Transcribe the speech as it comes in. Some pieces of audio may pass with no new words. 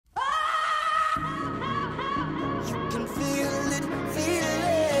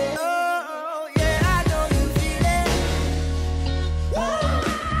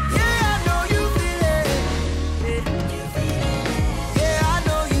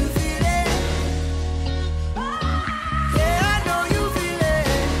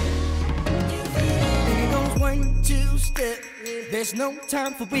There's no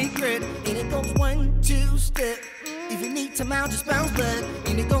time for regret, and it goes 1, 2, step. If you need time out, just bounce back,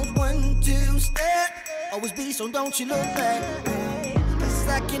 and it goes 1, 2, step. Always be, so don't you look back. 'Cause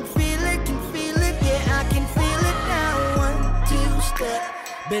I can feel it, yeah, I can feel it now. 1, 2, step.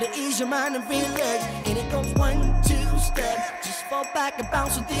 Better ease your mind and relax, and it goes 1, 2, step. Just fall back and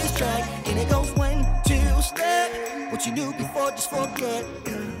bounce with this track, and it goes 1, 2, step. What you knew before, just forget.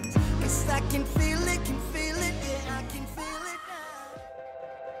 'Cause I can feel it, yeah, I can feel it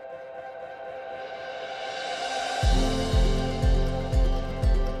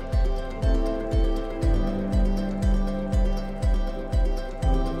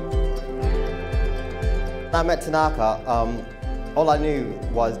When I met Tanaka, all I knew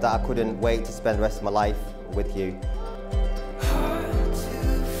was that I couldn't wait to spend the rest of my life with you.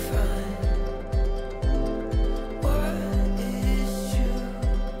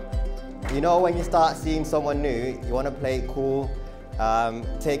 You know, when you start seeing someone new, you want to play it cool,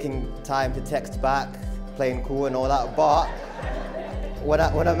 taking time to text back, playing cool and all that, but when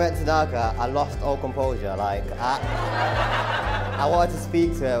I met Tanaka, I lost all composure. Like, I wanted to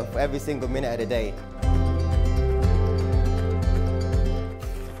speak to her for every single minute of the day.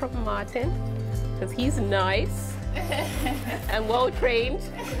 From Martin, because he's nice and well trained.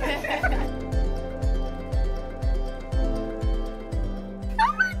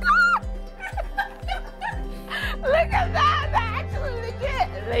 Oh my God! Look at that! That's actually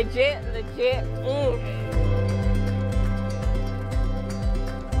legit.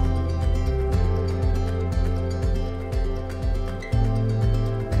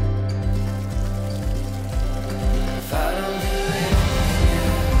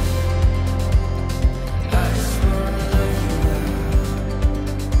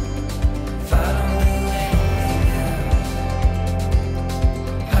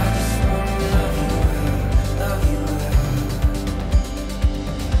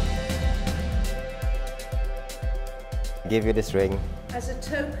 Give you this ring as a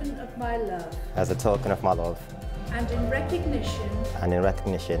token of my love. As a token of my love. And in recognition. And in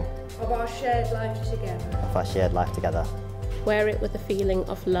recognition. Of our shared life together. Of our shared life together. Wear it with a feeling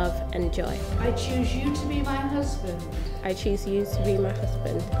of love and joy. I choose you to be my husband. I choose you to be my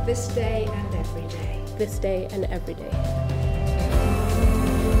husband. This day and every day. This day and every day.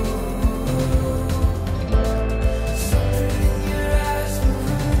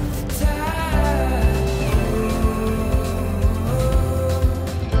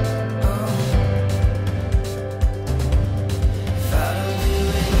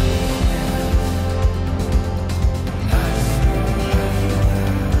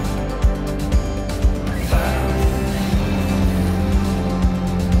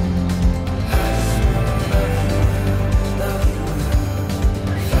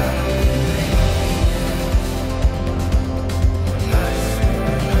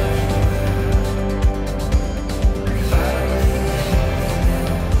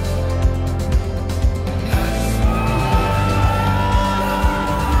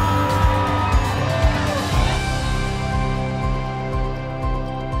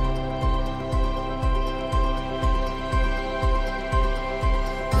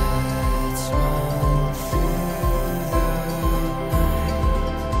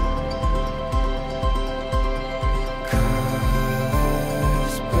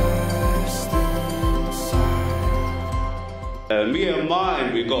 Me and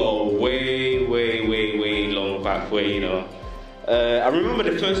Martin, we go way long back way, you know. I remember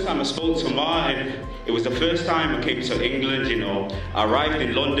the first time I spoke to Martin, it was the first time I came to England, you know. I arrived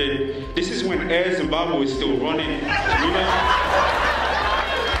in London. This is when Air Zimbabwe was still running, you know.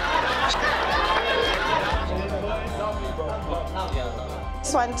 I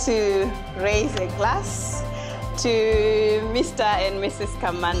just want to raise a glass to Mr. and Mrs.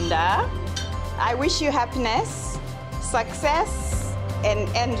 Kamanda. I wish you happiness, success, and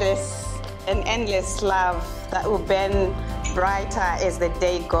endless love that will burn brighter as the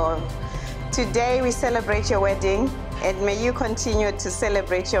day goes. Today we celebrate your wedding, and may you continue to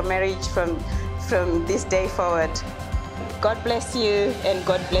celebrate your marriage from this day forward. God bless you, and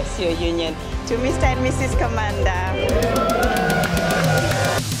God bless your union. To Mr. and Mrs. Kamanda.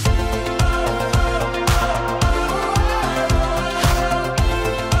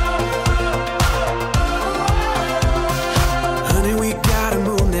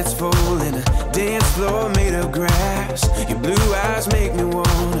 Dance floor made of grass. Your blue eyes make me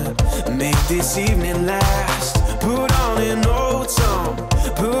wanna make this evening last. Put on an old song,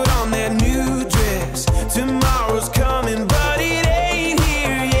 put on that new dress. Tomorrow's coming, but it ain't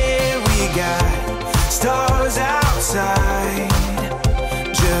here yet. We got stars outside,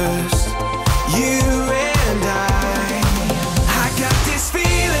 just you and I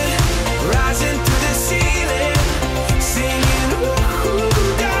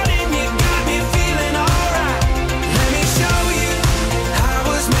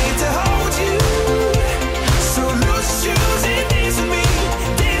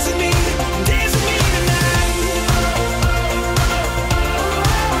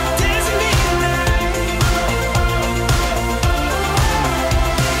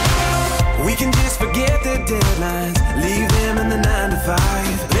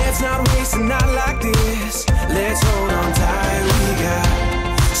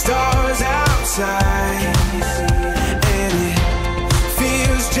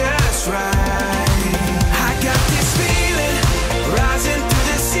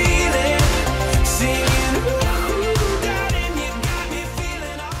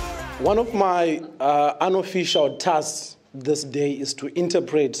One of my unofficial tasks this day is to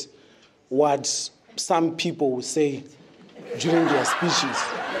interpret what some people will say during their speeches.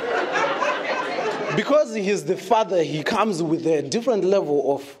 Because he is the father, he comes with a different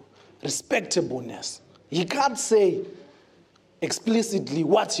level of respectableness. He can't say explicitly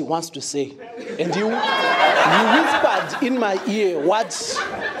what he wants to say. And he whispered in my ear what...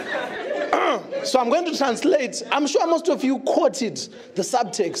 So I'm going to translate. I'm sure most of you quoted the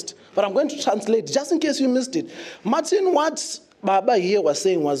subtext, but I'm going to translate just in case you missed it. Martin, what Baba here was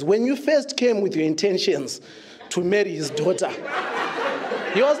saying was, when you first came with your intentions to marry his daughter,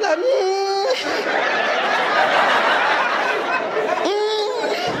 he was like,